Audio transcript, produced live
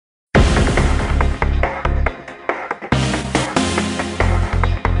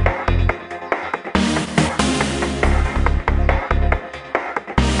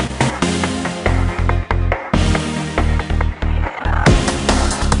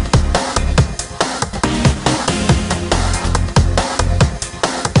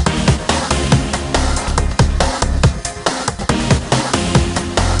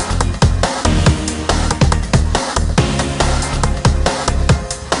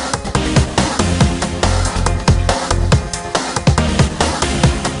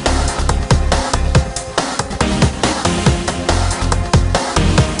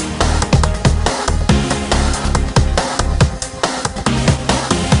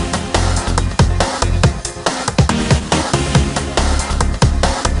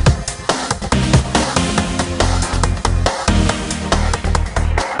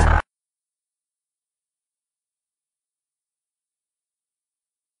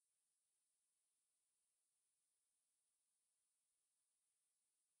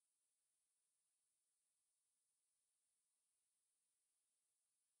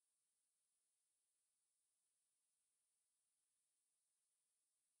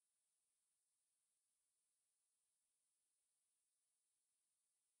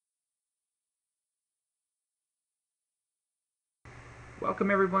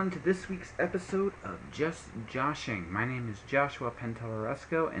Welcome everyone to this week's episode of Just Joshing. My name is Joshua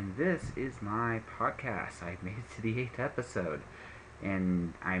Penteleresco and this is my podcast. I've made it to the 8th episode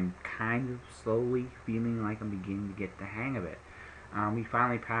and I'm kind of slowly feeling like I'm beginning to get the hang of it. We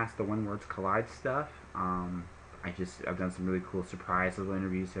finally passed the When Words Collide stuff. I've done some really cool surprise little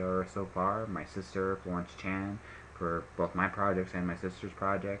interviews so far. My sister, Florence Chan, for both my projects and my sister's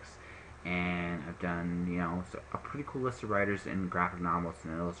projects. And I've done, a pretty cool list of writers and graphic novelists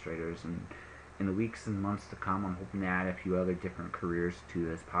and illustrators. And in the weeks and months to come, I'm hoping to add a few other different careers to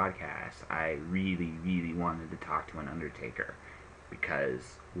this podcast. I really, really wanted to talk to an Undertaker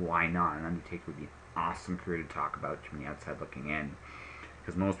because why not? An Undertaker would be an awesome career to talk about from the outside looking in.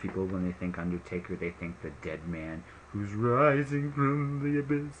 Because most people, when they think Undertaker, they think the dead man who's rising from the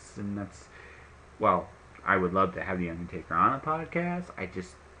abyss. And well, I would love to have the Undertaker on a podcast. I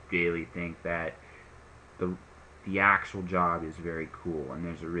just really think that the actual job is very cool, and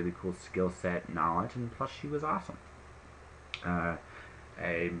there's a really cool skill set, knowledge, and plus she was awesome. I'm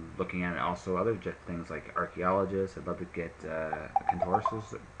looking at also other things like archaeologists. I'd love to get a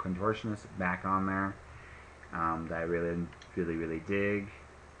contortionist back on there that I really, really, really dig.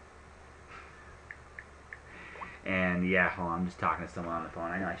 And yeah, hold on, I'm just talking to someone on the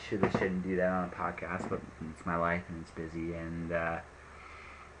phone. I know I shouldn't do that on a podcast, but it's my life and it's busy, and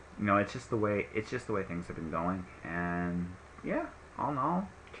it's just the way things have been going. And yeah, all in all,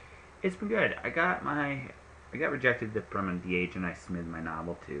 it's been good. I got rejected from the agent I submitted my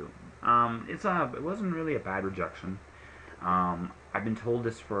novel to. It wasn't really a bad rejection. I've been told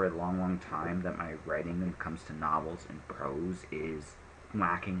this for a long, long time that my writing when it comes to novels and prose is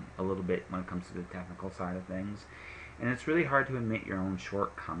lacking a little bit when it comes to the technical side of things, and it's really hard to admit your own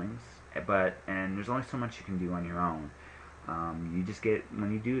shortcomings. And there's only so much you can do on your own. When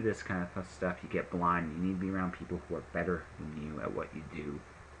you do this kind of stuff, you get blind. You need to be around people who are better than you at what you do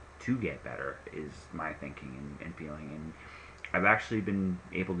to get better, is my thinking and feeling. And I've actually been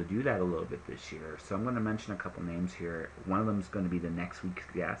able to do that a little bit this year. So I'm going to mention a couple names here. One of them is going to be the next week's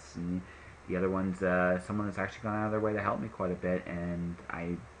guest, and the other one's someone that's actually gone out of their way to help me quite a bit, and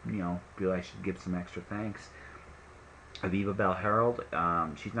I, feel I should give some extra thanks. Aviva Bell Harold,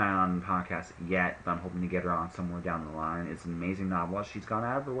 she's not on the podcast yet, but I'm hoping to get her on somewhere down the line. It's an amazing novelist. She's gone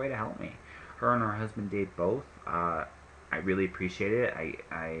out of her way to help me. Her and her husband date both. I really appreciate it.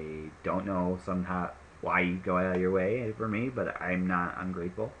 I don't know somehow why you go out of your way for me, but I'm not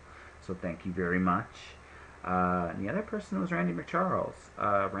ungrateful. So thank you very much. And the other person was Randy McCharles.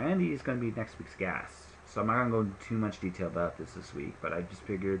 Randy is going to be next week's guest. So I'm not going to go into too much detail about this week, but I just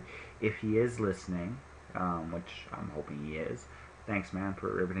figured if he is listening, which I'm hoping he is, thanks, man,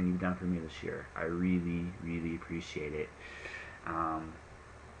 for everything you've done for me this year. I really, really appreciate it.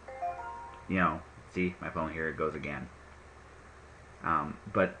 See, my phone here, it goes again.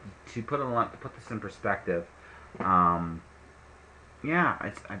 But to put this in perspective, I've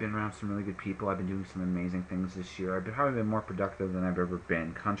been around some really good people. I've been doing some amazing things this year. I've probably been more productive than I've ever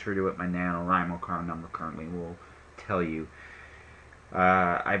been, contrary to what my NaNoWriMo number currently will tell you.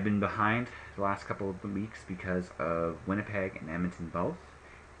 I've been behind the last couple of weeks because of Winnipeg and Edmonton both,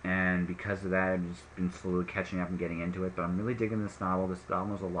 and because of that I've just been slowly catching up and getting into it, but I'm really digging this novel. This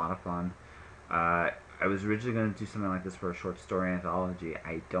novel was a lot of fun. I was originally going to do something like this for a short story anthology.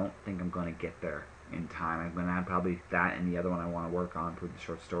 I don't think I'm going to get there in time. I'm going to have probably that and the other one I want to work on for the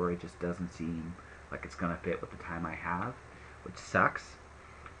short story. It just doesn't seem like it's going to fit with the time I have, which sucks.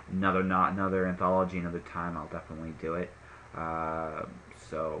 Another anthology, another time, I'll definitely do it.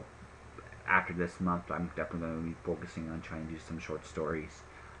 So after this month, I'm definitely going to be focusing on trying to do some short stories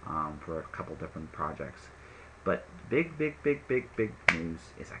for a couple different projects. But big news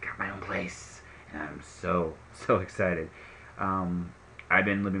is I got my own place, and I'm so excited. I've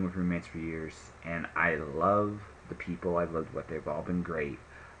been living with roommates for years, and I love the people. I've loved what they've all been great.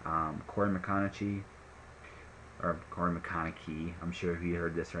 Corey McConaughey, I'm sure if you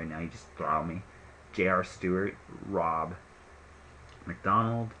heard this right now, you just throttle me. J.R. Stewart, Rob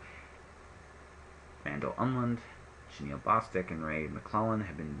McDonald, Randall Unland, Chenille Bostic, and Ray McClellan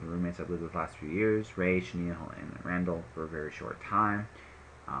have been the roommates I've lived with the last few years. Ray, Chenille, and Randall for a very short time.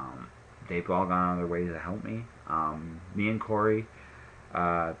 They've all gone out of their way to help me. Me and Corey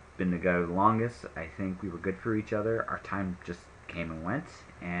been together the longest. I think we were good for each other. Our time just came and went,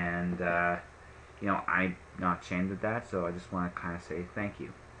 and I'm not ashamed of that, so I just want to kind of say thank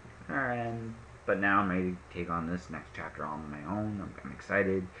you. But now I'm ready to take on this next chapter on my own. I'm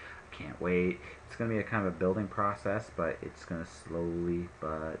excited. I can't wait. It's going to be a kind of a building process, but it's going to slowly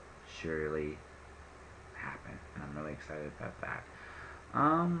but surely happen. And I'm really excited about that.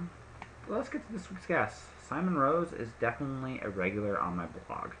 let's get to this week's guest. Simon Rose is definitely a regular on my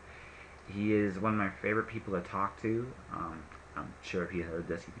blog. He is one of my favorite people to talk to. I'm sure if he heard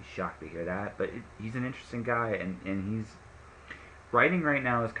this, he'd be shocked to hear that. But he's an interesting guy, and he's writing right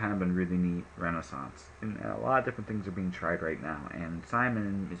now has kind of been really neat renaissance, and a lot of different things are being tried right now. And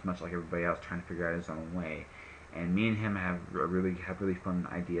Simon is much like everybody else, trying to figure out his own way. And me and him have really fun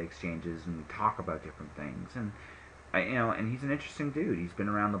idea exchanges and talk about different things. And and he's an interesting dude. He's been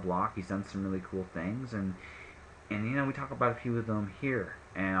around the block. He's done some really cool things, and we talk about a few of them here.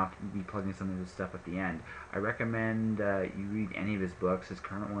 And I'll be plugging some of his stuff at the end. I recommend you read any of his books. His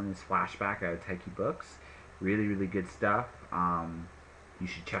current one is Flashback out of Taiki Books. Really good stuff. You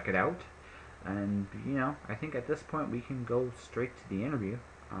should check it out. And I think at this point we can go straight to the interview.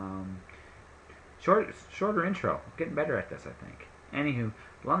 Shorter intro. Getting better at this, I think. Anywho,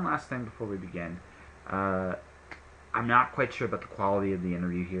 one last thing before we begin. I'm not quite sure about the quality of the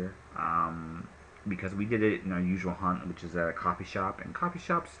interview here, because we did it in our usual hunt, which is at a coffee shop, and coffee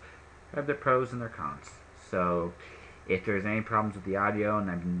shops have their pros and their cons. So if there's any problems with the audio, and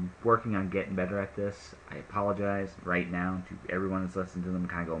I've been working on getting better at this, I apologize right now to everyone that's listening to them.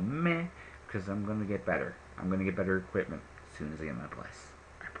 Kind of go meh, because I'm going to get better. I'm going to get better equipment as soon as I get my place.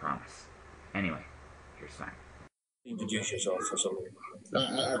 I promise. Anyway, here's Simon. Introduce yourself or something.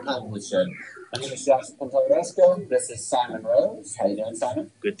 I probably should. My name is Josh Pantaresco. This is Simon Rose. How you doing,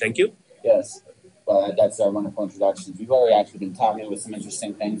 Simon? Good, thank you. Yes. Well, that's our wonderful introductions. We've already actually been talking with some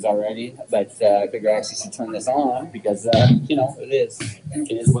interesting things already, but I figure I actually should turn this on because, it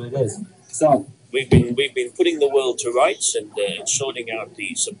is what it is. So we've been putting the world to rights and sorting out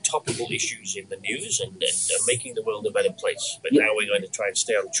some topical issues in the news and making the world a better place. But now we're going to try and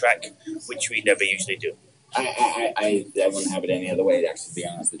stay on track, which we never usually do. I wouldn't have it any other way, actually, to be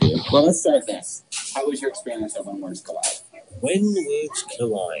honest with you. Well, let's start this. How was your experience of When Words Collide? When Words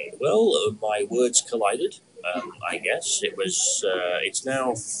Collide? Well, my words collided, I guess. It was, it's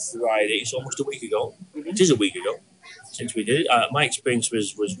now Friday. It's almost a week ago. Mm-hmm. It is a week ago since we did it. My experience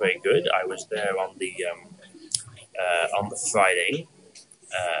was very good. I was there on the Friday,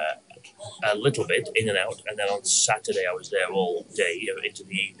 a little bit, in and out, and then on Saturday I was there all day into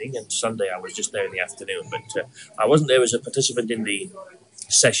the evening, and Sunday I was just there in the afternoon. But I wasn't there as a participant in the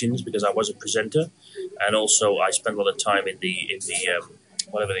sessions because I was a presenter, and also I spent a lot of time in the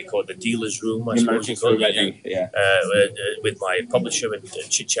whatever they call it, the dealer's room, I suppose you call it, with my publisher and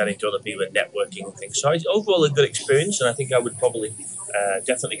chit-chatting to other people and networking and things. So overall a good experience, and I think I would probably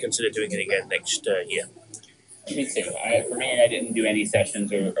definitely consider doing it again next year. Me too. For me, I didn't do any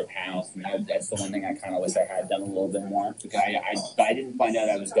sessions or panels. That's the one thing I kind of wish I had done a little bit more, because I didn't find out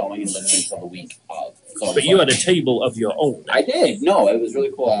I was going until the week of. So but you had a table of your own. I did. No, it was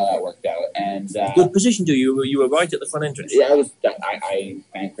really cool how that worked out. And good position to you. You were right at the front entrance. Yeah, I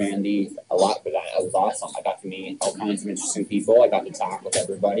thank Randy a lot for that. It was awesome. I got to meet all kinds of interesting people. I got to talk with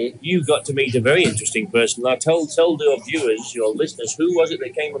everybody. You got to meet a very interesting person. Now tell the viewers, your listeners, who was it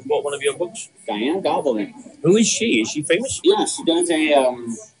that came and bought one of your books? Diane Gobelin. Who is she? Is she famous? Yeah, she does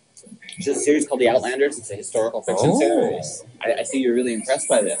she does a series called The Outlanders. It's a historical fiction series. I see you're really impressed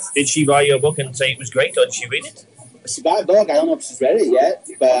by this. Did she buy your book and say it was great, or did she read it? She bought a book. I don't know if she's read it yet,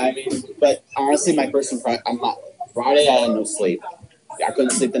 but honestly, my first impression, Friday I had no sleep. I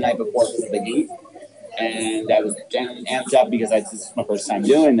couldn't sleep the night before because of the heat, and I was amped up because this is my first time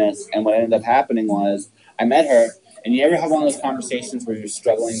doing this. And what ended up happening was I met her. And you ever have one of those conversations where you're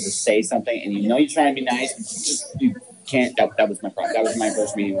struggling to say something and you're trying to be nice, but you can't? That was my problem. That was my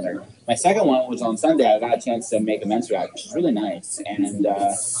first meeting with her. My second one was on Sunday. I got a chance to make amends for that, which is really nice. And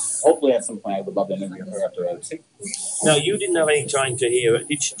hopefully at some point I would love to interview her after I too. Now, you didn't have any time to hear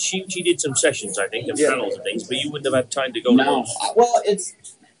it. She did some sessions, I think, and panels and things, but you wouldn't have had time to go to those. Well, it's...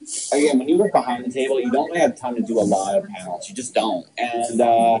 Again, when you work behind the table, you don't really have time to do a lot of panels. You just don't. And...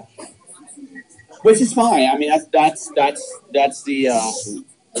 which is fine. I mean, that's the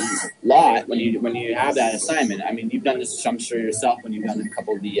lot when you have that assignment. I mean, you've done this, I'm sure, yourself when you've done a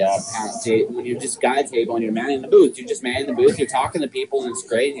couple of the panel when you're just guy table and you're manning the booth. You're just manning the booth. You're talking to people and it's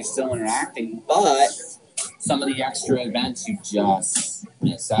great. And you're still interacting, but some of the extra events you just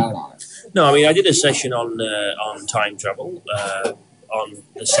miss out on. No, I mean, I did a session on time travel on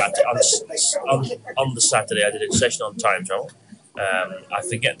the Saturday. I did a session on time travel. I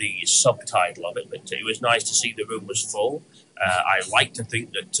forget the subtitle of it, but it was nice to see the room was full. I like to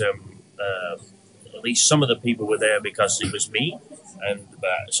think that at least some of the people were there because it was me, and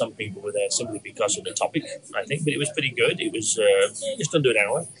some people were there simply because of the topic, I think. But it was pretty good. It was just under an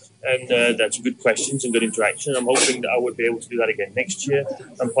hour, and that's good questions and good interaction. I'm hoping that I would be able to do that again next year,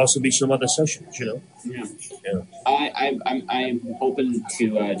 and possibly some other sessions. Yeah. Yeah. I'm hoping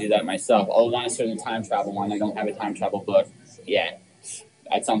to do that myself. Although not necessarily a time travel one. I don't have a time travel book yet.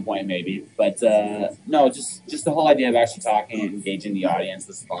 At some point, maybe. But no, just the whole idea of actually talking and engaging the audience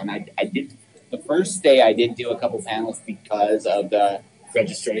was fun. I did the first day. I did do a couple panels because of the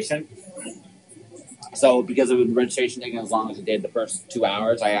registration. So because of the registration taking as long as it did, the first 2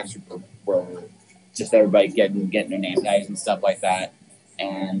 hours, I actually were just everybody getting their name tags and stuff like that.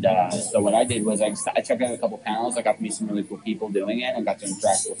 And so what I did was I checked out a couple panels. I got to meet some really cool people doing it and got to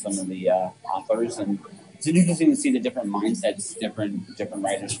interact with some of the authors. And it's interesting to see the different mindsets different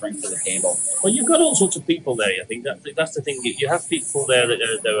writers bring to the table. Well, you've got all sorts of people there. I think that's the thing. You have people there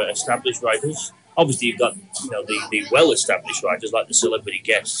that are established writers. Obviously, you've got the well-established writers like the celebrity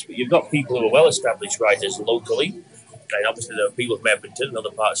guests, but you've got people who are well-established writers locally. And obviously, there are people from Edmonton and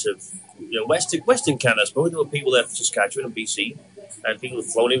other parts of Western Canada, I suppose. There were people there from Saskatchewan and BC, and people who've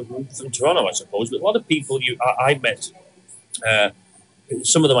flown in from Toronto, I suppose. But a lot of people I met,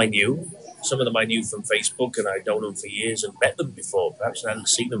 some of them I knew. Some of them I knew from Facebook, and I'd known them for years and met them before. Perhaps I hadn't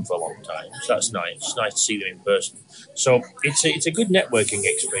seen them for a long time. So that's nice. It's nice to see them in person. So it's a good networking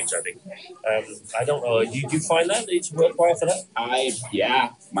experience, I think. I don't know. Do you find that it's worthwhile for that?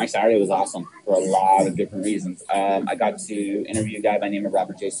 Yeah, my Saturday was awesome for a lot of different reasons. I got to interview a guy by the name of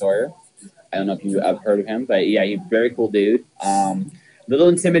Robert J. Sawyer. I don't know if you have heard of him, but yeah, he's a very cool dude. Little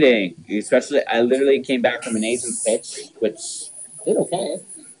intimidating, especially. I literally came back from an Asian pitch, which did okay.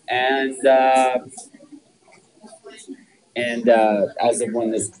 And as of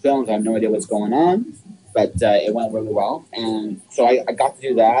when this films, I have no idea what's going on, but it went really well. And so I got to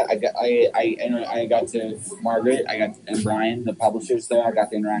do that. I got to Margaret, and Brian, the publishers there. I got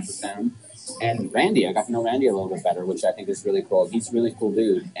to interact with them, and Randy. I got to know Randy a little bit better, which I think is really cool. He's a really cool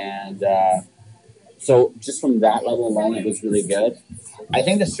dude, and so just from that level alone, it was really good. I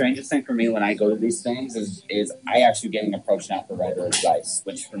think the strangest thing for me when I go to these things is I actually getting approached now for writer advice,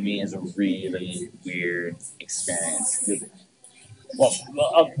 which for me is a really weird experience. Well,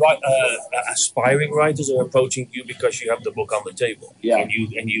 aspiring writers are approaching you because you have the book on the table, yeah, and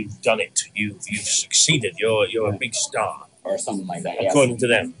you've done it. You've succeeded. You're a big star, or something like that. According to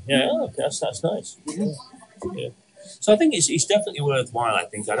them, yeah, okay, that's nice. Mm-hmm. Yeah. So I think it's definitely worthwhile. I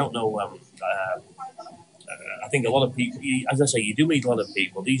think I don't know. I think a lot of people, as I say, you do meet a lot of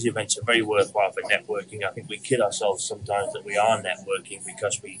people. These events are very worthwhile for networking. I think we kid ourselves sometimes that we are networking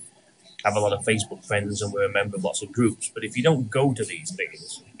because we have a lot of Facebook friends and we're a member of lots of groups. But if you don't go to these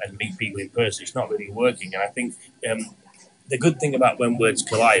things and meet people in person, it's not really working. And I think the good thing about When Words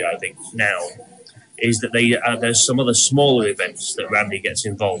Collide, I think, now, is that there's some other smaller events that Randy gets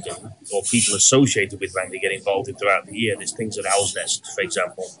involved in, or people associated with Randy get involved in throughout the year. There's things at Owl's Nest, for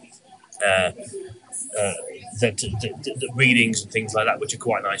example. The readings and things like that, which are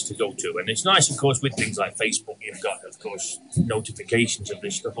quite nice to go to. And it's nice, of course, with things like Facebook, you've got, of course, notifications of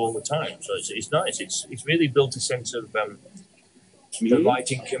this stuff all the time. So it's nice. It's really built a sense of the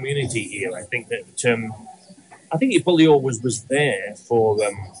writing community here. I think that I think it probably always was there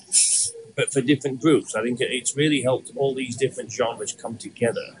but for different groups. I think it's really helped all these different genres come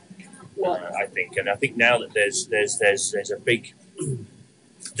together. I think now that there's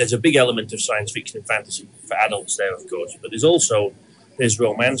a big element of science fiction and fantasy for adults there, of course, but there's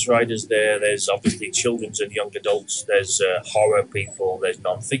romance writers there. There's obviously children's and young adults. There's horror people. There's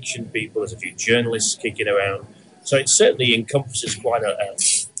non-fiction people. There's a few journalists kicking around. So it certainly encompasses quite a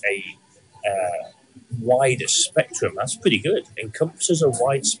wider spectrum. That's pretty good. Encompasses a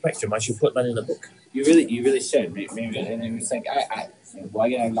wide spectrum. I should put that in a book. You really should. Maybe, and it was like, will I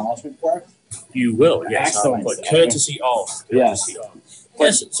get an acknowledgement for it? You will, yes. Excellent. Courtesy of. Yes.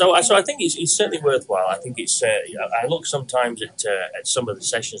 Yes, so I think it's certainly worthwhile. I think it's. I look sometimes at some of the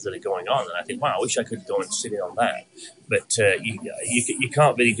sessions that are going on, and I think, wow, I wish I could go and sit in on that. But you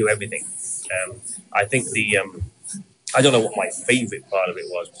can't really do everything. I think I don't know what my favourite part of it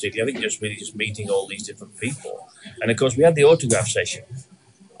was particularly. I think just meeting all these different people, and of course we had the autograph session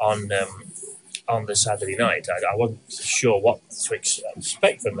on the Saturday night. I wasn't sure what to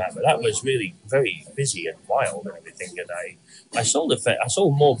expect from that, but that was really very busy and wild and everything. And I sold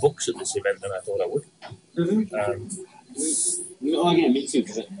more books at this event than I thought I would. Again, me too.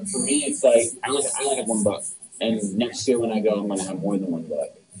 Because for me, it's like I only have one book, and next year when I go, I'm going to have more than one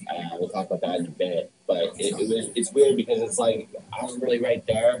book. We'll talk about that in a bit. But it's weird because it's like I'm really right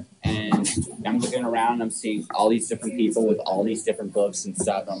there, and I'm looking around. I'm seeing all these different people with all these different books and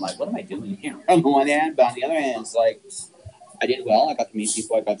stuff. And I'm like, what am I doing here? On the one hand, but on the other hand, it's like I did well. I got to meet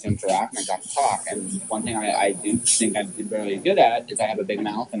people, I got to interact, and I got to talk. And one thing I do think I did very good at is I have a big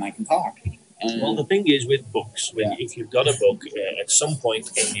mouth and I can talk. And Well, the thing is with books, if you've got a book, at some point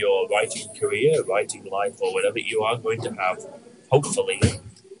in your writing career, writing life, or whatever, you are going to have, hopefully,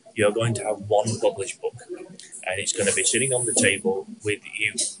 you're going to have one published book, and it's going to be sitting on the table with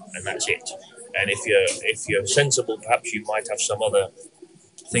you, and that's it. And if you're sensible, perhaps you might have some other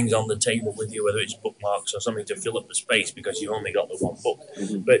things on the table with you, whether it's bookmarks or something to fill up the space because you only got the one book.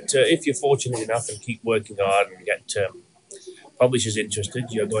 But if you're fortunate enough and keep working hard and get publishers interested,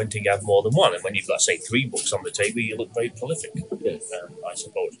 you're going to have more than one. And when you've got, say, 3 books on the table, you look very prolific, I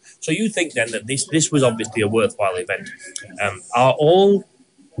suppose. So you think then that this was obviously a worthwhile event. Are all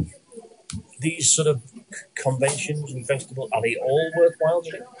these sort of conventions and festivals, are they all worthwhile?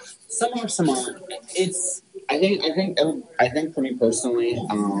 some are, some aren't. It's. I think for me personally,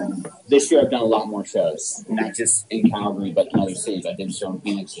 this year I've done a lot more shows, not just in Calgary, but in other cities. I did a show in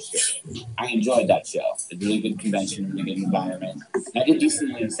Phoenix this year. I enjoyed that show. It's a really good convention, really good environment. And I did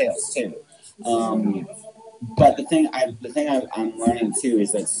decently in sales too. But the thing I'm learning too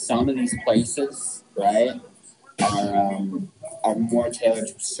is that some of these places, right, are more tailored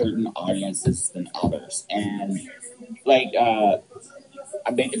to certain audiences than others. And like a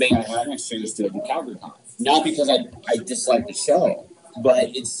big debate I had next year is to do Calgary Con. Not because I dislike the show,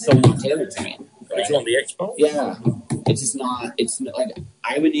 but it's so not tailored to me. Right? It's on the expo? Yeah. It's just not, it's not, like,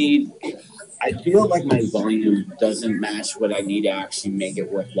 I feel like my volume doesn't match what I need to actually make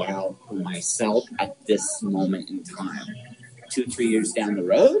it worthwhile for myself at this moment in time. 2-3 years down the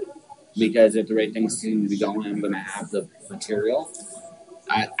road, because if the right things seem to be going, I'm going to have the material.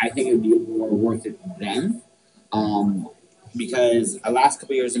 I think it would be more worth it then. Because the last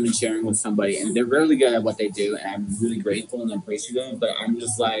couple of years I've been sharing with somebody, and they're really good at what they do, and I'm really grateful and appreciative. But I'm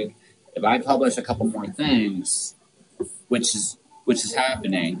just like, if I publish a couple more things, which is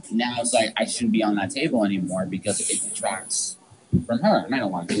happening, now it's like I shouldn't be on that table anymore because it detracts from her, and I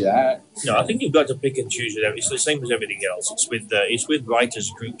don't want to do that. No, I think you've got to pick and choose it. It's the same as everything else. It's with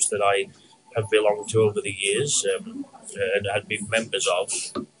writers groups that I have belonged to over the years and had been members of.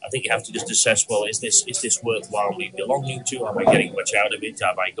 I think you have to just assess, well, is this worthwhile me belonging to? Am I getting much out of it?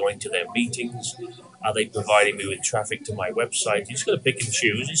 Am I going to their meetings? Are they providing me with traffic to my website? You just got to pick and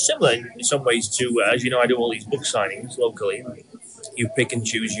choose. It's similar in some ways to, as you know, I do all these book signings locally. You pick and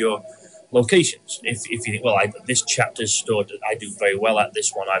choose your locations. If you think, well, this chapter's stored, I do very well at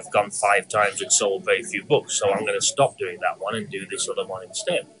this one. I've gone 5 times and sold very few books, so I'm going to stop doing that one and do this other one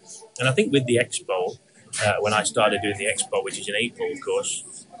instead. And I think with the expo, when I started doing the expo, which is in April, of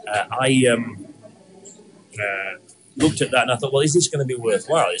course, I looked at that and I thought, well, is this going to be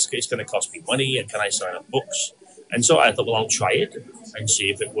worthwhile? It's going to cost me money, and can I sign up books? And so I thought, well, I'll try it and see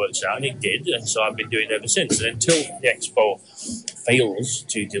if it works out. And it did, and so I've been doing it ever since. And until the expo fails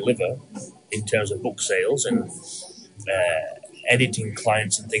to deliver in terms of book sales and editing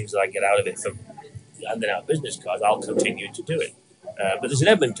clients and things that I get out of it from handing out business cards, I'll continue to do it. But there's an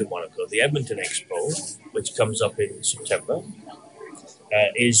Edmonton one, of course. The Edmonton Expo, which comes up in September,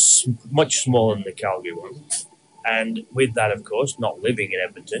 is much smaller than the Calgary one. And with that, of course, not living in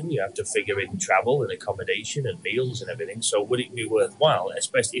Edmonton, you have to figure in travel and accommodation and meals and everything. So would it be worthwhile,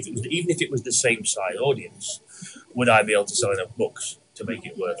 especially even if it was the same size audience, would I be able to sell enough books to make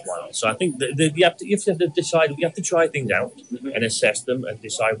it worthwhile? So I think you have to decide. You have to try things out and assess them and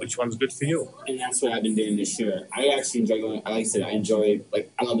decide which one's good for you. And that's what I've been doing this year. I actually enjoy going. Like I said, I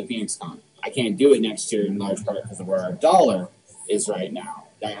love the Phoenix Con. I can't do it next year in large part because of where our dollar is right now.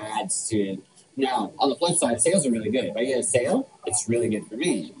 That adds to it. Now, on the flip side, sales are really good. If I get a sale, it's really good for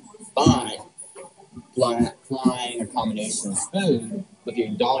me. But flying, accommodations, food, with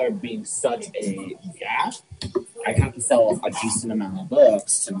your dollar being such a gap, I have to sell a decent amount of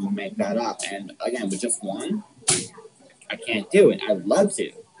books to make that up. And again, with just one, I can't do it. I would love to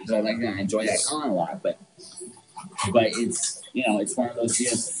because I enjoy that con a lot. But it's it's one of those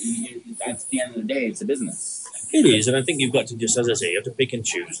deals. At the end of the day, it's a business. It is, and I think you've got to just, as I say, you have to pick and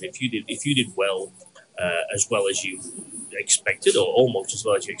choose. If you did well, as well as you expected, or almost as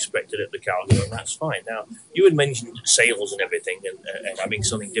well as you expected at the Calgary, and that's fine. Now, you had mentioned sales and everything, and having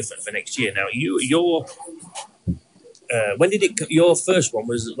something different for next year. Now, when did it? Your first one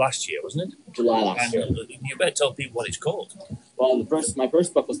was last year, wasn't it? July last year. You better tell people what it's called. Well, my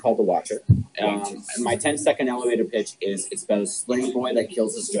first book was called The Watcher. And my 10-second elevator pitch is it's about a slave boy that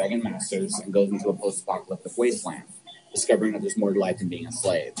kills his dragon masters and goes into a post-apocalyptic wasteland, discovering that there's more to life than being a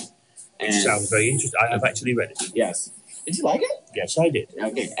slave. It sounds very interesting. I've actually read it. Yes. Did you like it? Yes, I did.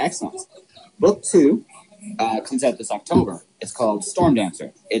 Okay, excellent. Book 2 comes out this October. It's called Storm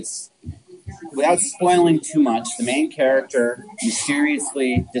Dancer. It's without spoiling too much, the main character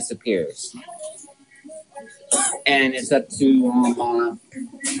mysteriously disappears, and it's up to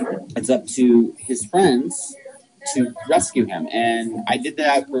his friends to rescue him. And I did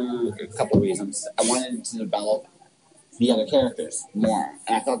that for a couple of reasons. I wanted to develop the other characters more,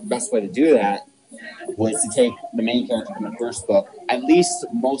 and I thought the best way to do that was to take the main character from the first book, at least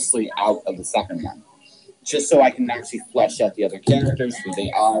mostly out of the second one, just so I can actually flesh out the other characters, who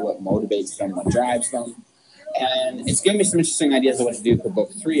they are, what motivates them, what drives them. And it's given me some interesting ideas of what to do for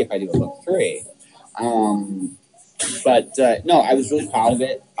book 3 if I do a book 3. But no, I was really proud of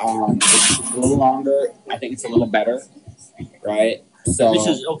it. It's a little longer. I think it's a little better, right? So this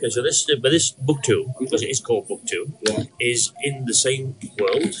is okay. So this book 2, because it is called book 2, yeah, is in the same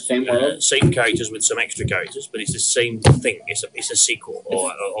world, same characters with some extra characters, but it's the same thing. It's a sequel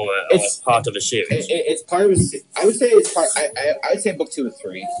or a part of a series. It's part of. I would say it's part. I would say book 2 or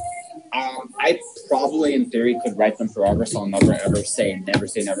 3. I probably, in theory, could write them forever, so I'll never ever say never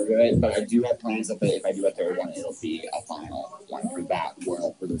do it. But I do have plans that if I do a third one, it'll be a final one for that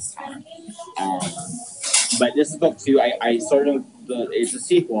world for this time. But this is book 2. I sort of it's a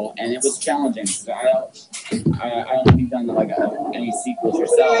sequel, and it was challenging. I don't think you've done any sequels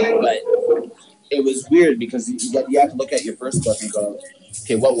yourself, but it was weird because you have to look at your first book and go,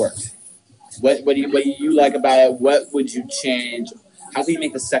 okay, what worked? What do you like about it? What would you change? How can you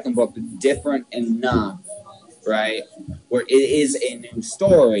make the second book different enough, right, where it is a new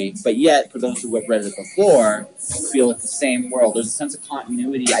story, but yet, for those who have read it before, feel it's the same world? There's a sense of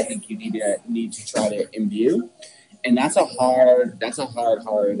continuity I think you need to try to imbue, and that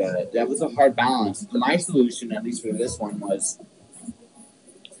was a hard balance. My solution, at least for this one, was,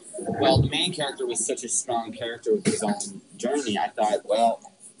 well, the main character was such a strong character with his own journey. I thought, well,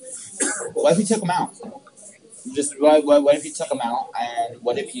 what if you took him out? Just what if you took them out, and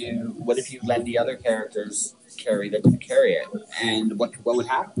what if you let the other characters carry it, and what would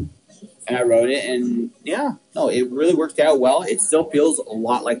happen? And I wrote it, and it really worked out well. It still feels a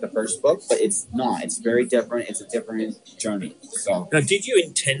lot like the first book, but it's not. It's very different. It's a different journey. So now, did you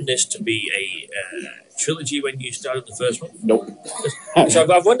intend this to be a trilogy when you started the first one? Nope. So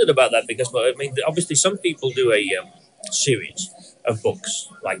I've wondered about that because, I mean, obviously some people do a series of books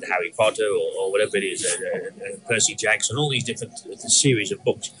like the Harry Potter or whatever it is, Percy Jackson, all these different series of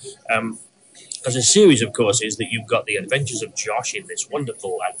books. As a series, of course, is that you've got the adventures of Josh in this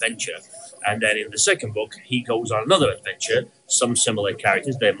wonderful adventure, and then in the second book, he goes on another adventure, some similar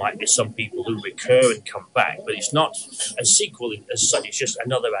characters. There might be some people who recur and come back, but it's not a sequel as such, it's just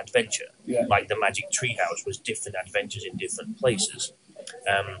another adventure. Yeah. Like the Magic Treehouse was different adventures in different places.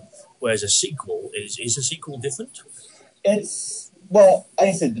 Whereas a sequel, is a sequel different? Well, like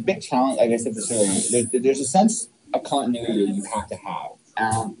I said, the big challenge, like I said this earlier, there's a sense of continuity you have to have.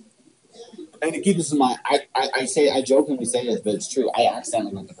 And to keep this in mind, I jokingly say this, but it's true. I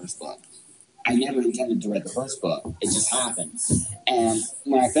accidentally wrote the first book. I never intended to write the first book. It just happened. And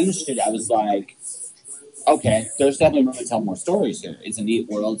when I finished it, I was like, okay, there's definitely room to tell more stories here. It's a neat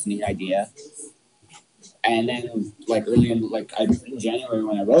world. It's a neat idea. And then, in January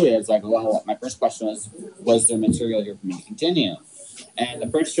when I wrote it, it's like, well, my first question was there material here for me to continue? And the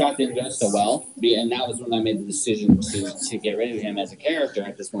first draft didn't go so well, and that was when I made the decision to get rid of him as a character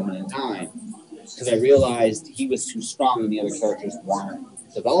at this moment in time, because I realized he was too strong and the other characters weren't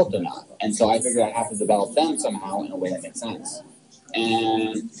developed enough. And so I figured I'd have to develop them somehow in a way that makes sense.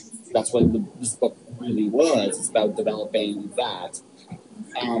 And that's what this book really was. It's about developing that.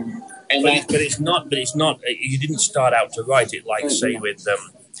 But it's not. You didn't start out to write it like, say, with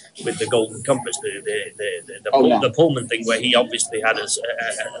the Golden Compass, the Pullman thing, where he obviously had a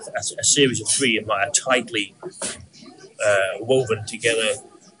series of 3 tightly woven together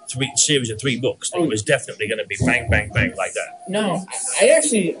series of 3 books. It was definitely going to be bang, bang, bang like that. No, I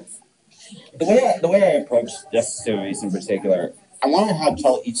actually the way I approach this series in particular, I want to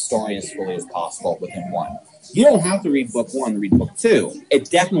tell each story as fully as possible within one. You don't have to read book 1 to read book 2. It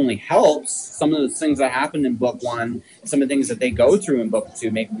definitely helps. Some of the things that happen in book 1, some of the things that they go through in book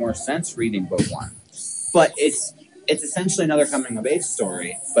 2 make more sense reading book 1. But it's essentially another coming of age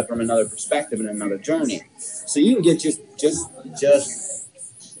story, but from another perspective and another journey. So you can get just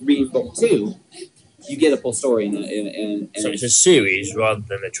reading book 2, you get a full story so it's a series rather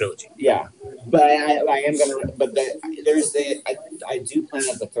than a trilogy. Yeah, but I am gonna. But I do plan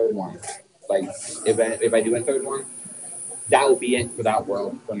out the third one. Like if I do a third one, that will be it for that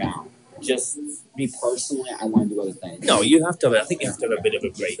world for now. just me personally, I want to do other things. No, you have to. I think you have to have a bit of a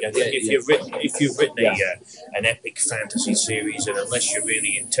break. I think if you've written an epic fantasy series, and unless you're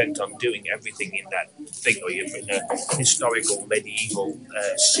really intent on doing everything in that thing, or you've written a historical medieval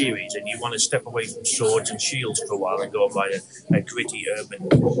series, and you want to step away from swords and shields for a while and go and write a gritty urban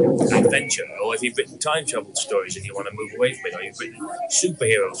adventure, or if you've written time travel stories and you want to move away from it, or you've written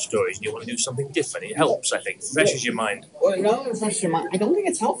superhero stories and you want to do something different, it helps. I think refreshes your mind. Well, not only refreshes your mind, I don't think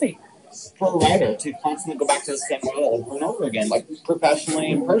it's healthy for a writer to constantly go back to the same role over and over again, like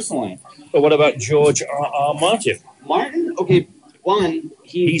professionally and personally. But what about George R. Martin? Martin, okay, one,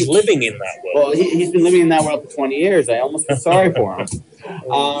 he's living in that world. Well, he's been living in that world for 20 years. I almost feel sorry for him.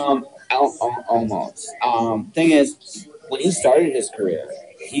 Almost. Thing is, when he started his career,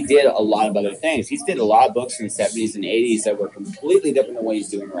 he did a lot of other things. He did a lot of books in the 70s and 80s that were completely different than what he's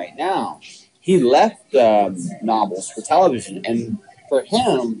doing right now. He left novels for television, and for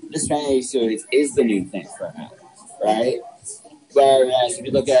him, this fantasy series is the new thing for him, right? Whereas if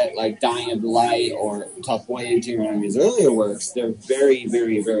you look at like Dying of the Light or Tough Voyaging or one of his earlier works, they're very,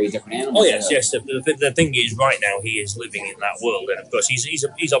 very, very different animals. Oh yes. The thing is, right now he is living in that world, and of course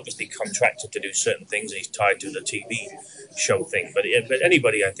he's obviously contracted to do certain things, and he's tied to the TV show thing. But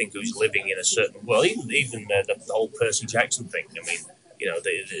anybody, I think, who's living in a certain world, even the whole Percy Jackson thing. I mean, you know,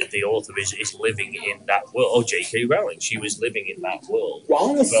 the author is living in that world. Oh, J.K. Rowling, she was living in that world for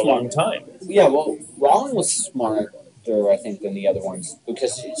a long time. Yeah, well, Rowling was smarter, I think, than the other ones,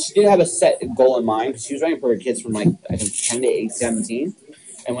 because she did have a set goal in mind. She was writing for her kids from like, I think, 10 to 17,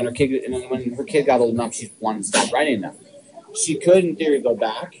 and when her kid got old enough, she wanted to stop writing them. She could, in theory, go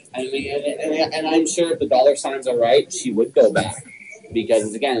back. I mean, and I'm sure if the dollar signs are right, she would go back.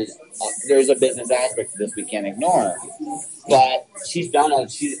 Because, again, there's a business aspect to this we can't ignore. But she's done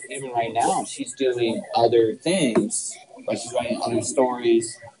it. Even right now, she's doing other things. Like she's writing other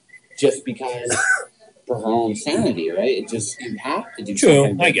stories just because for her own sanity, right? It just, you have to do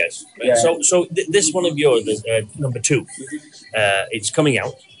something. True, I guess. Yeah. So this one of yours, number 2, it's coming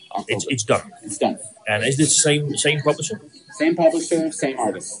out. It's done. It's done. And is this the same publisher? Same publisher, same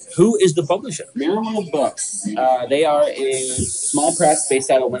artist. Who is the publisher? Miramar Books. They are a small press based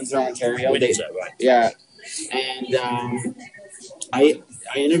out of Windsor, Ontario. Windsor, right? Yeah. And I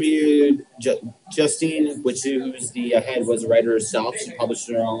interviewed Justine, who's the head, was a writer herself. She published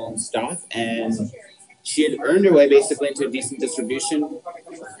her own stuff, and she had earned her way basically into a decent distribution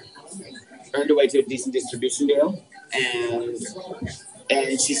deal, and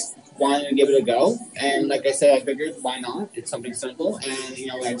she's wanted to give it a go, and like I said, I figured why not? It's something simple,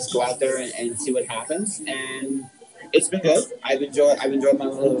 and I just go out there and see what happens, and it's been good. I've enjoyed my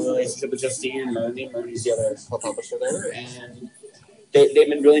little relationship with Justine and Murray. Murray's the other co-publisher there, and they've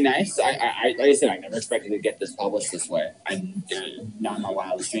been really nice. Like I said, I never expected to get this published this way. Not in my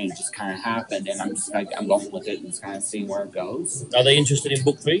wildest dreams, just kind of happened, and I'm just I'm going with it and just kind of seeing where it goes. Are they interested in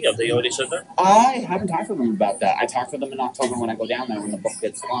book 3? Have they already said that? I haven't talked to them about that. I talked to them in October when I go down there when the book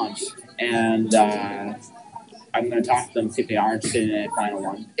gets launched, and I'm going to talk to them, see if they are interested in a final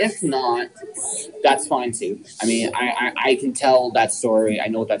one. If not, that's fine too. I mean, I can tell that story. I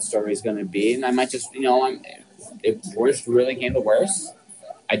know what that story is going to be, and I might just, if worst really came to worst,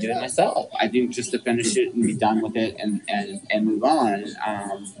 I do it myself. I think just to finish it and be done with it and move on.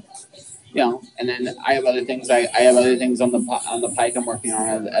 And then I have other things. I have other things on the pike I'm working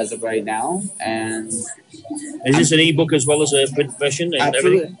on as of right now. And is this an ebook as well as a print version? And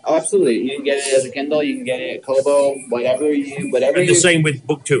absolutely. Everything? Oh, absolutely. You can get it as a Kindle. You can get it at Kobo. Whatever. And the same with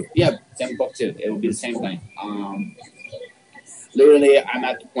book 2. Yeah, same book 2. It will be the same thing. Literally, I'm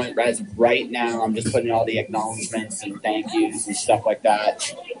at the point right now. I'm just putting all the acknowledgments and thank yous and stuff like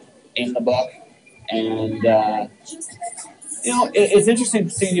that in the book, and it's interesting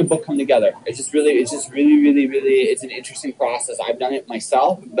seeing your book come together. It's really, it's an interesting process. I've done it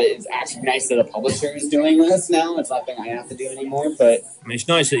myself, but it's actually nice that a publisher is doing this now. It's nothing I have to do anymore. But I mean, it's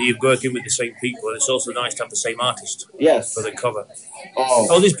nice that you're working with the same people, and it's also nice to have the same artist. Yes. For the cover.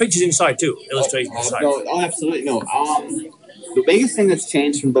 Oh, there's pictures inside too, illustrations inside. No, absolutely no. The biggest thing that's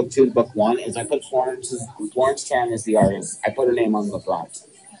changed from book 2 to book 1 is I put Florence Chan as the artist. I put her name on the front.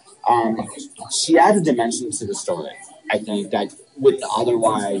 She adds a dimension to the story, I think, that wouldn't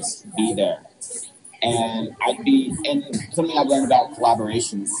otherwise be there. And something I've learned about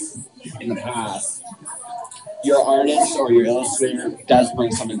collaborations in the past, your artist or your illustrator does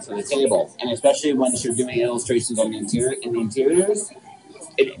bring something to the table. And especially when you're doing illustrations on the interiors,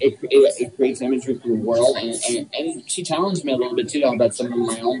 it creates imagery for the world, and she challenged me a little bit too about some of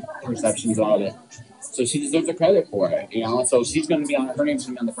my own perceptions of it. So she deserves the credit for it, So she's going to be her name's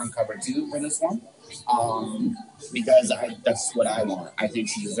going to be on the front cover too for this one. because that's what I want. I think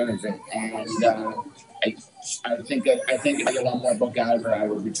she deserves it, and I think if I get one more book out of her, I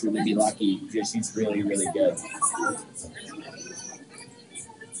would truly be lucky because she's really, really good.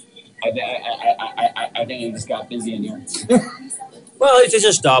 I think it just got busy in here. Well, it is a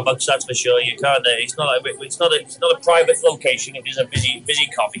Starbucks, that's for sure. You can't. It's not a private location. It is a busy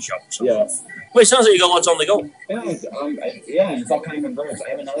coffee shop. So. Yeah. Well, it sounds like you got lots on the go. Yeah, it's all kind of converged. I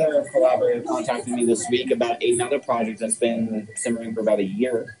have another collaborator contacting me this week about another project that's been simmering for about a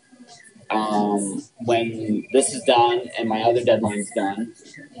year. When this is done and my other deadline's done,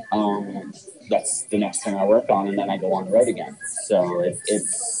 that's the next thing I work on, and then I go on the road again. So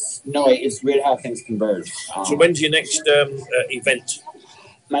it's weird how things converge. So when's your next event?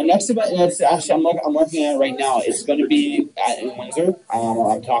 My next event, I'm working on it right now. It's going to be in Windsor.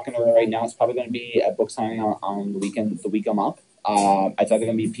 I'm talking to her right now. It's probably going to be a book signing on the week I'm up. It's either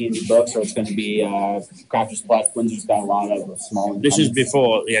going to be P&G Books or it's going to be Crafters Plus. Windsor's got a lot of small. This is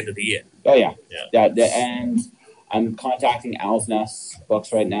before the end of the year. Oh yeah. And I'm contacting Owl's Nest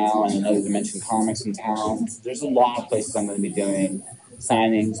Books right now and Another Dimension Comics in town. There's a lot of places I'm going to be doing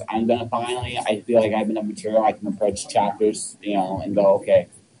signings. I'm going to finally. I feel like I have enough material. I can approach chapters, and go, okay,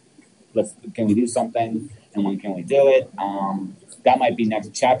 can we do something? And when can we do it? That might be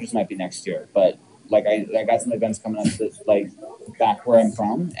next. Chapters might be next year, but I got some events coming up that, back where I'm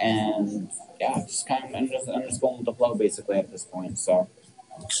from, and yeah, just kind of I'm just going with the flow basically at this point. So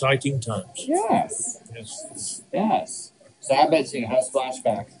exciting times. Yes. So how about you? How's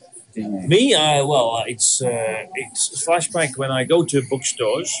Flashback doing? Me, it's Flashback. When I go to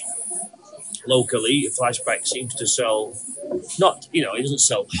bookstores locally, Flashback seems to sell. It doesn't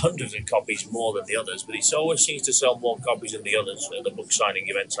sell hundreds of copies more than the others, but it always seems to sell more copies than the others at the book signing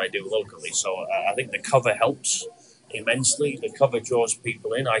events I do locally. So I think the cover helps immensely. The cover draws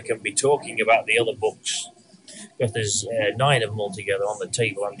people in. I can be talking about the other books, because there's 9 of them altogether on the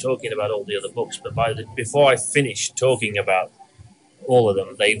table. I'm talking about all the other books, but before I finish talking about all of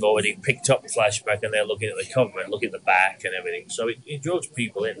them, they've already picked up Flashback and they're looking at the cover and looking at the back and everything. So it draws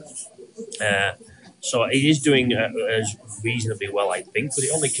people in. So it is doing reasonably well, I think, but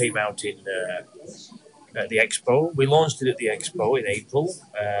it only came out at the Expo. We launched it at the Expo in April,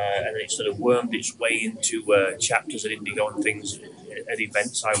 and then it sort of wormed its way into chapters at Indigo and things at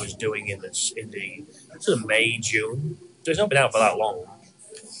events I was doing in the sort of May, June. So it's not been out for that long.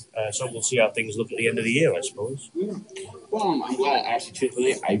 So we'll see how things look at the end of the year, I suppose. Well, I'm glad. Actually,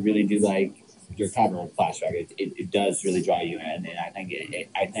 truthfully, I really do like your cover of Flashback. It does really draw you in, and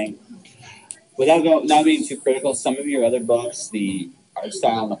I think. Without not being too critical, some of your other books, the art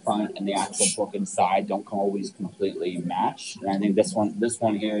style on the front and the actual book inside don't always completely match. And I think this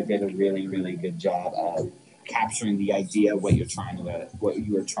one here did a really, really good job of capturing the idea of what you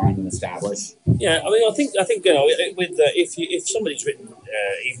were trying to establish. Yeah, I mean, I think with if somebody's written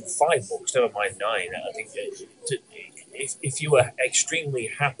even 5 books, never mind 9, I think if you were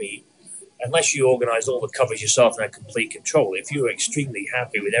extremely happy. Unless you organised all the covers yourself and had complete control, if you were extremely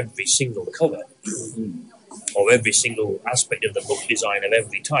happy with every single cover or every single aspect of the book design of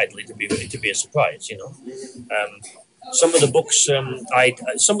every title, it'd be a surprise, Some of the books, in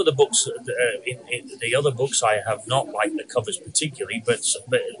the other books, I have not liked the covers particularly, but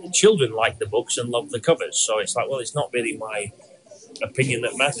children like the books and love the covers. So it's like, well, it's not really my opinion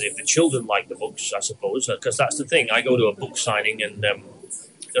that matters. If the children like the books, I suppose, because that's the thing. I go to a book signing and.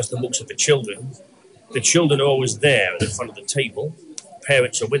 Just the books of the children. The children are always there at the front of the table.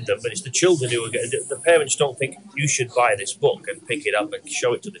 Parents are with them, but it's the children who are getting. The parents don't think you should buy this book and pick it up and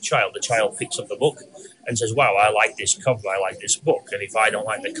show it to the child. The child picks up the book and says, "Wow, I like this cover. I like this book." And if I don't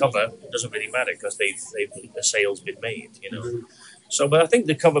like the cover, it doesn't really matter because the sale's been made, So, but I think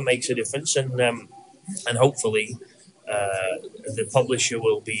the cover makes a difference, and hopefully the publisher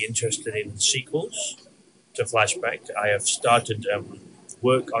will be interested in sequels to Flashback. I have started.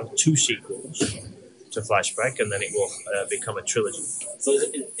 Work on 2 sequels to Flashback, and then it will become a trilogy. So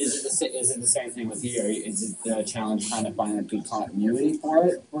is it the same thing with you? Is it the challenge trying to find a good continuity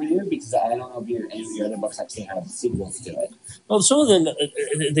for you? Because I don't know if any of your other books actually have sequels to it. Well, some of them,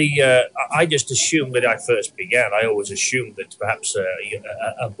 I just assumed that I first began. I always assumed that perhaps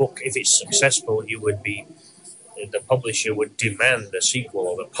a book, if it's successful, the publisher would demand a sequel,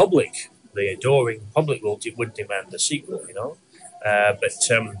 or the adoring public would demand a sequel,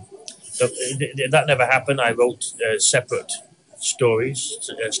 But that never happened. I wrote separate stories,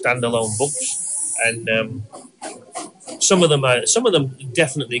 standalone books, and some of them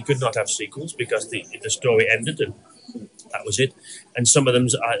definitely could not have sequels because the story ended and that was it. And some of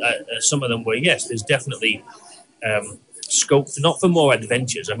them were yes. There's definitely scope not for more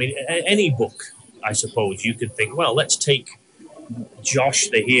adventures. I mean, any book I suppose you could think, well, let's take Josh,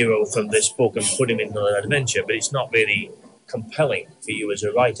 the hero from this book, and put him in an adventure, but it's not really compelling for you as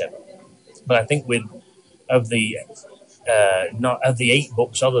a writer. But I think of the 8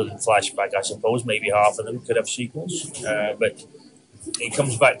 books other than Flashback, I suppose maybe half of them could have sequels. But it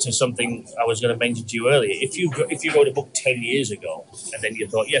comes back to something I was going to mention to you earlier. If you wrote a book 10 years ago and then you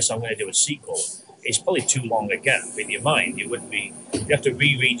thought, yes, I'm going to do a sequel, it's probably too long a gap in your mind. You have to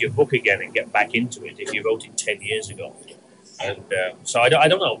reread your book again and get back into it if you wrote it 10 years ago. And so I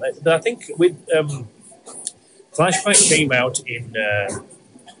don't know. But I think with Flashback came out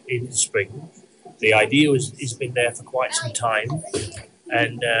in spring. The idea has been there for quite some time,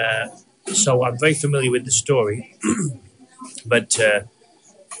 and so I'm very familiar with the story. But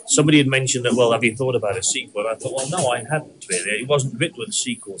somebody had mentioned that, well, have you thought about a sequel? And I thought, well, no, I hadn't really. It wasn't written with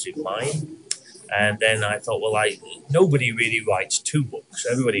sequels in mind. And then I thought, well, nobody really writes 2 books.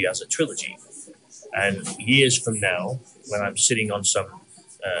 Everybody has a trilogy. And years from now, when I'm sitting on some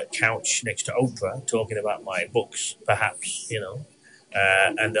couch next to Oprah talking about my books, perhaps,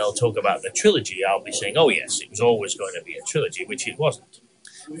 and they'll talk about the trilogy, I'll be saying, oh, yes, it was always going to be a trilogy, which it wasn't.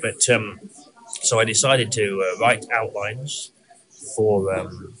 But so I decided to write outlines for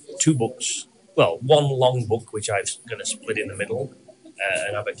 2 books. Well, one long book, which I'm going to split in the middle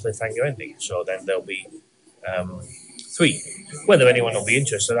and have a cliffhanger ending. So then there'll be 3. Whether anyone will be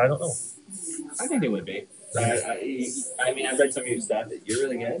interested, I don't know. I think they would be. I mean, I've read some of your stuff. You're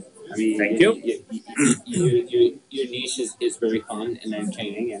really good. I mean, thank you. Your niche is very fun and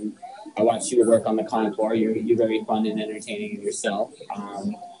entertaining, and I watched you work on the con floor. You're very fun and entertaining in yourself.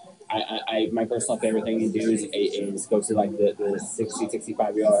 My personal favorite thing you do is go to like the 60,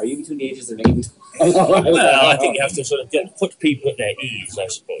 65-year-old. Are you between the ages of 8? Well, I think you have to sort of put people at their ease, I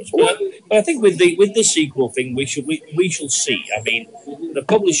suppose. But I think with the sequel thing, we shall see. I mean, the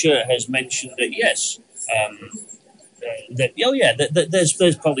publisher has mentioned that yes,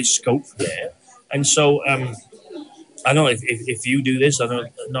 there's probably scope there, and so I know if you do this, I know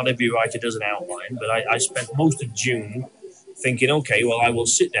not every writer does an outline, but I spent most of June thinking, okay, well, I will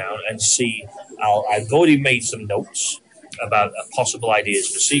sit down and see. I've already made some notes about possible ideas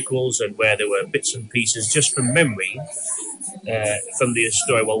for sequels and where there were bits and pieces just from memory from the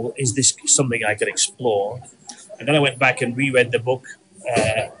story. Well, is this something I could explore? And then I went back and reread the book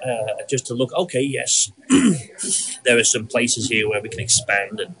just to look, okay, yes, there are some places here where we can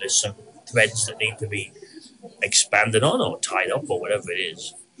expand, and there's some threads that need to be expanded on or tied up or whatever it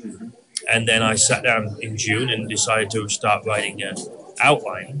is. Mm-hmm. And then I sat down in June and decided to start writing an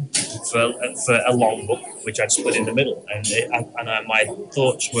outline for a long book, which I'd split in the middle. And my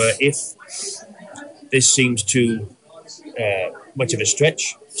thoughts were, if this seems too much of a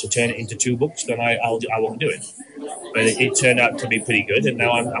stretch to turn it into 2 books, then I won't do it. But it turned out to be pretty good, and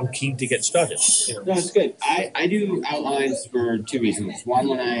now I'm keen to get started. No, it's good. I do outlines for 2 reasons. One,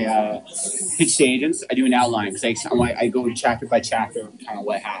 when I pitch to agents, I do an outline because I go chapter by chapter, kind of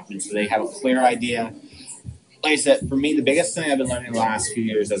what happens, so they have a clear idea. Like I said, for me, the biggest thing I've been learning the last few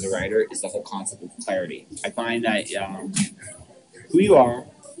years as a writer is the whole concept of clarity. I find that who you are,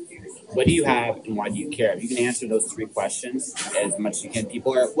 what do you have, and why do you care? If you can answer those 3 questions as much as you can,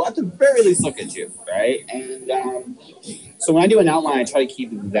 people will at the very least look at you, right? And so when I do an outline, I try to keep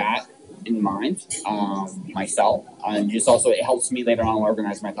that in mind myself. And just also, it helps me later on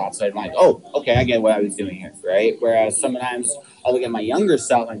organize my thoughts. So I'm like, oh, okay, I get what I was doing here, right? Whereas sometimes I look at my younger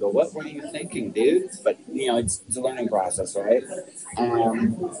self and go, what were you thinking, dude? But, it's a learning process, right?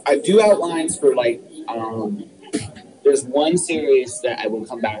 I do outlines for, there's one series that I will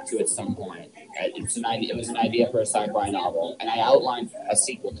come back to at some point. It was an idea for a sci-fi novel, and I outlined a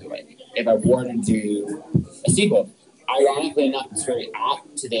sequel to it. If I were to do a sequel, ironically enough, it's very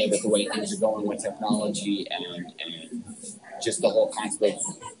apt today with the way things are going with technology and just the whole concept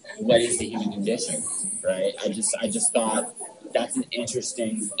of what is the human condition, right? I just thought that's an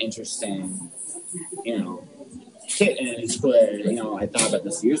interesting, kit, and it's clear, I thought about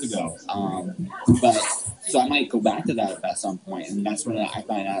this years ago. But so I might go back to that at some point, and that's when I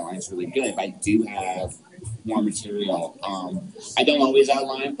find outlines really good. If I do have more material, I don't always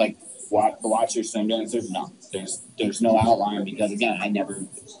outline, like the Watcher Sundancer. No, there's no outline because again, it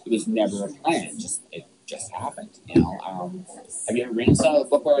was never a plan. It just happened. Have you ever written a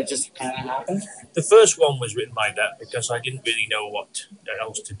book where it just kind of happened? The first one was written like that because I didn't really know what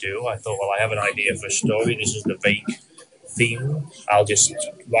else to do. I thought, well, I have an idea for a story. This is the vague theme. I'll just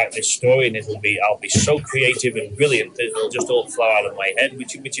write this story, and I'll be so creative and brilliant that it'll just all flow out of my head,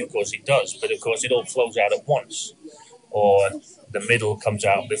 which of course it does. But of course, it all flows out at once. or the middle comes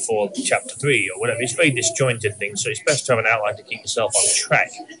out before chapter 3 or whatever. It's very disjointed things, so it's best to have an outline to keep yourself on track.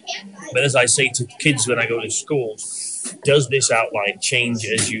 But as I say to kids when I go to school, does this outline change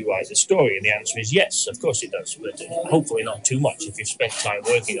as you write the story? And the answer is yes, of course it does, but hopefully not too much if you've spent time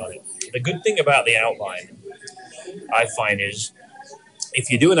working on it. The good thing about the outline, I find, is if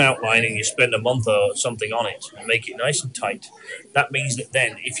you do an outline and you spend a month or something on it and make it nice and tight, that means that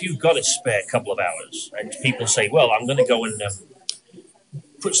then if you've got a spare couple of hours and people say, well, I'm going to go and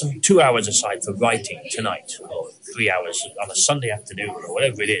put some 2 hours aside for writing tonight, or 3 hours on a Sunday afternoon, or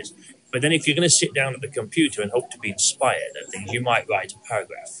whatever it is. But then if you're going to sit down at the computer and hope to be inspired and things, you might write a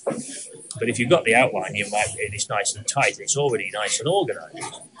paragraph. But if you've got the outline, it's nice and tight, it's already nice and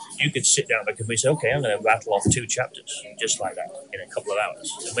organized. You could sit down at the computer and say, okay, I'm going to rattle off 2 chapters, just like that, in a couple of hours.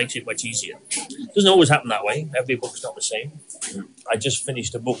 It makes it much easier. It doesn't always happen that way. Every book's not the same. I just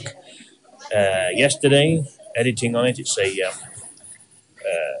finished a book yesterday, editing on it. It's a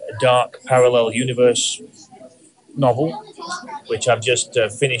dark parallel universe novel, which I've just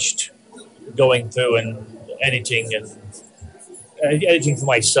finished going through and editing for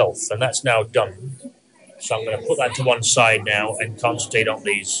myself, and that's now done. So I'm going to put that to one side now and concentrate on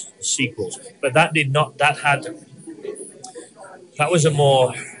these sequels. But that was a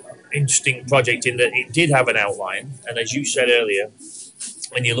more interesting project in that it did have an outline, and as you said earlier,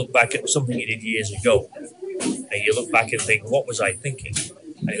 when you look back at something you did years ago, and you look back and think, what was I thinking?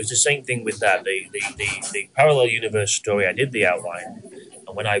 And it was the same thing with that. The parallel universe story, I did the outline,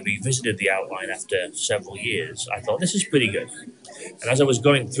 and when I revisited the outline after several years, I thought, this is pretty good. And as I was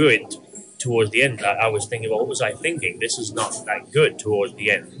going through it towards the end, I was thinking, well, what was I thinking? This is not that good towards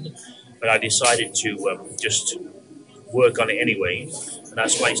the end. But I decided to just work on it anyway, and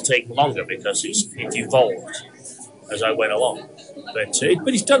that's why it's taken longer, because it evolved as I went along. But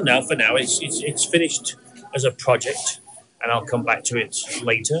it's done now. For now, it's finished as a project. And I'll come back to it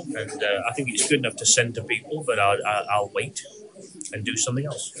later. And I think it's good enough to send to people, but I'll wait and do something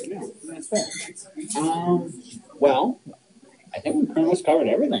else. Yeah, that's fair. Well, I think we pretty much covered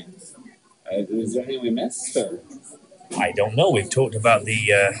everything. Is there anything we missed? Or? I don't know. We've talked about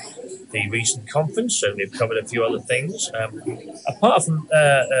the recent conference, and we've covered a few other things. Apart from,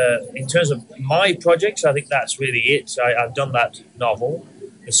 in terms of my projects, I think that's really it. I've done that novel.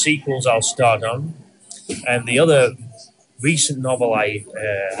 The sequels I'll start on. And the other recent novel I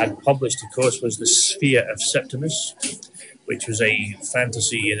had published, of course, was The Sphere of Septimus, which was a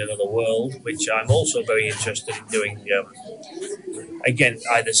fantasy in another world, which I'm also very interested in doing, again,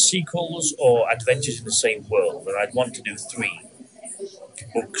 either sequels or adventures in the same world. And I'd want to do 3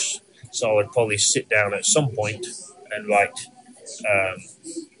 books. So I would probably sit down at some point and write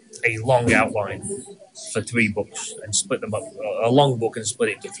a long outline for 3 books and split them up. A long book and split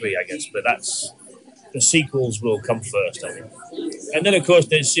it into 3, I guess. But that's... The sequels will come first, I think. And then, of course,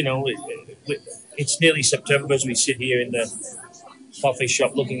 there's, it's nearly September as we sit here in the coffee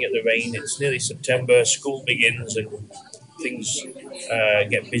shop looking at the rain. It's nearly September, school begins, and things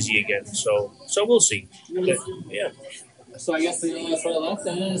get busy again. So we'll see. But, yeah. So I guess the only thing left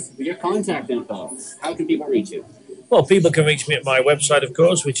is your contact info. How can people reach you? Well, people can reach me at my website, of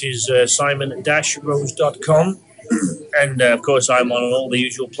course, which is simon-rose.com. And, of course, I'm on all the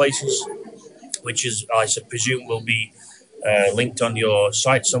usual places, which is, I presume, will be linked on your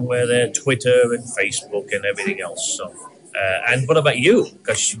site somewhere there, Twitter and Facebook and everything else. So, and what about you?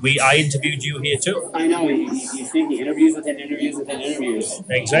 Because I interviewed you here too. I know, you see the interviews within interviews within interviews.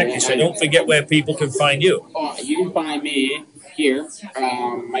 Exactly, so don't forget where people can find you. You can find me here,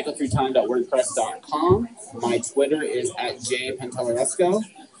 michael3time.wordpress.com. My Twitter is at jpantelleresco.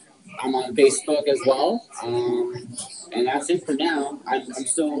 I'm on Facebook as well. And that's it for now. I'm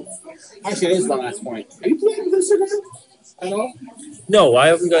still... Actually, that is the last point. Are you playing with Instagram at all? No, I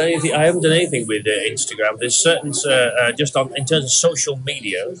haven't done anything. I haven't done anything with Instagram. There's certain... just in terms of social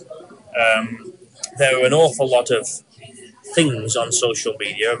media, there are an awful lot of things on social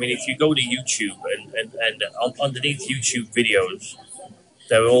media. I mean, if you go to YouTube and underneath YouTube videos,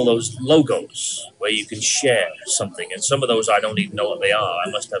 there are all those logos where you can share something. And some of those I don't even know what they are, I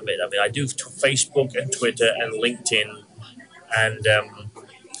must admit. I mean, I do Facebook and Twitter and LinkedIn and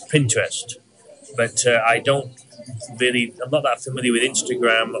Pinterest. But I'm not that familiar with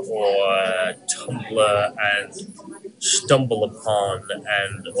Instagram or Tumblr and StumbleUpon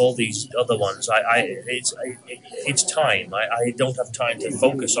and all these other ones. It's time. I don't have time to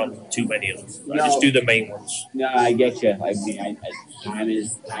focus on too many of them. I just do the main ones. No, I get you. I mean, time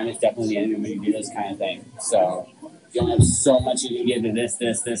is definitely the enemy when you do this kind of thing. So you only have so much you can give to this,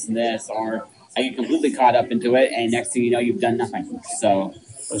 and this, or I get completely caught up into it, and next thing you know, you've done nothing. So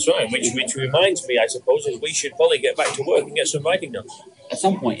That's right, which reminds me, I suppose, is we should probably get back to work and get some writing done. At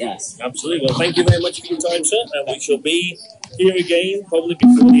some point, yes. Absolutely. Well, thank you very much for your time, sir, and we shall be here again probably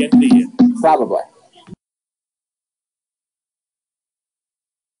before the end of the year. Probably.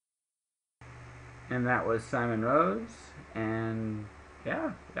 And that was Simon Rose. And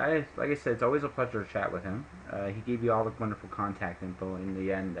yeah, like I said, it's always a pleasure to chat with him. He gave you all the wonderful contact info in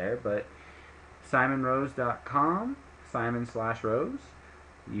the end there, but simonrose.com, Simon/Rose.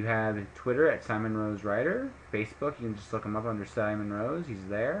 You have Twitter at Simon Rose Writer. Facebook, you can just look him up under Simon Rose. He's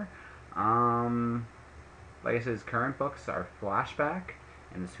there. Like I said, his current books are Flashback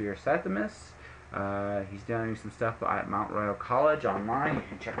and The Sphere of Septimus. He's doing some stuff at Mount Royal College online. You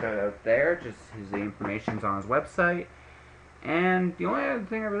can check that out there. Just the information's on his website. And the only other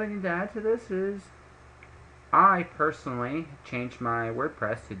thing I really need to add to this is I personally changed my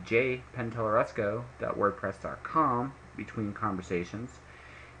WordPress to jpentelarusco.wordpress.com between conversations.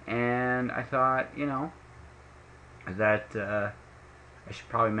 And I thought, that I should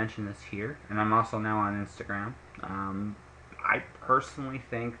probably mention this here. And I'm also now on Instagram. I personally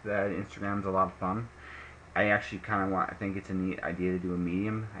think that Instagram's a lot of fun. I actually I think it's a neat idea to do a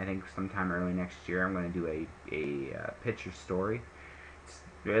medium. I think sometime early next year I'm going to do a picture story. It's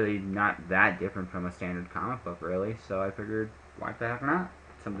really not that different from a standard comic book, really. So I figured, why the heck not?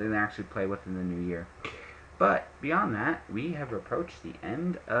 Something to actually play with in the new year. But beyond that, we have approached the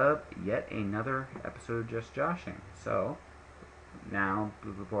end of yet another episode of Just Joshing. So now,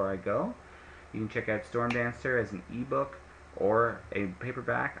 before I go, you can check out Storm Dancer as an ebook or a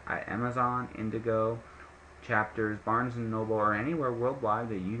paperback at Amazon, Indigo, Chapters, Barnes & Noble, or anywhere worldwide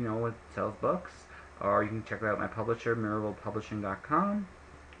that you know what sells books. Or you can check out my publisher, MirablePublishing.com,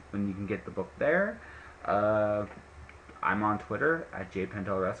 and you can get the book there. I'm on Twitter at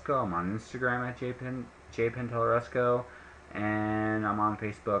jpentelarusco. I'm on Instagram at jpentelarusco. And I'm on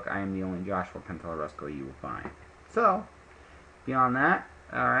Facebook. I am the only Joshua Pentelarusco you will find. So, beyond that,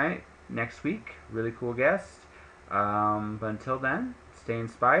 alright, next week, really cool guest. But until then, stay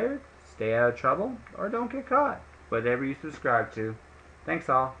inspired, stay out of trouble, or don't get caught. Whatever you subscribe to. Thanks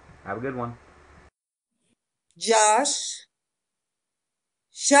all. Have a good one. Josh.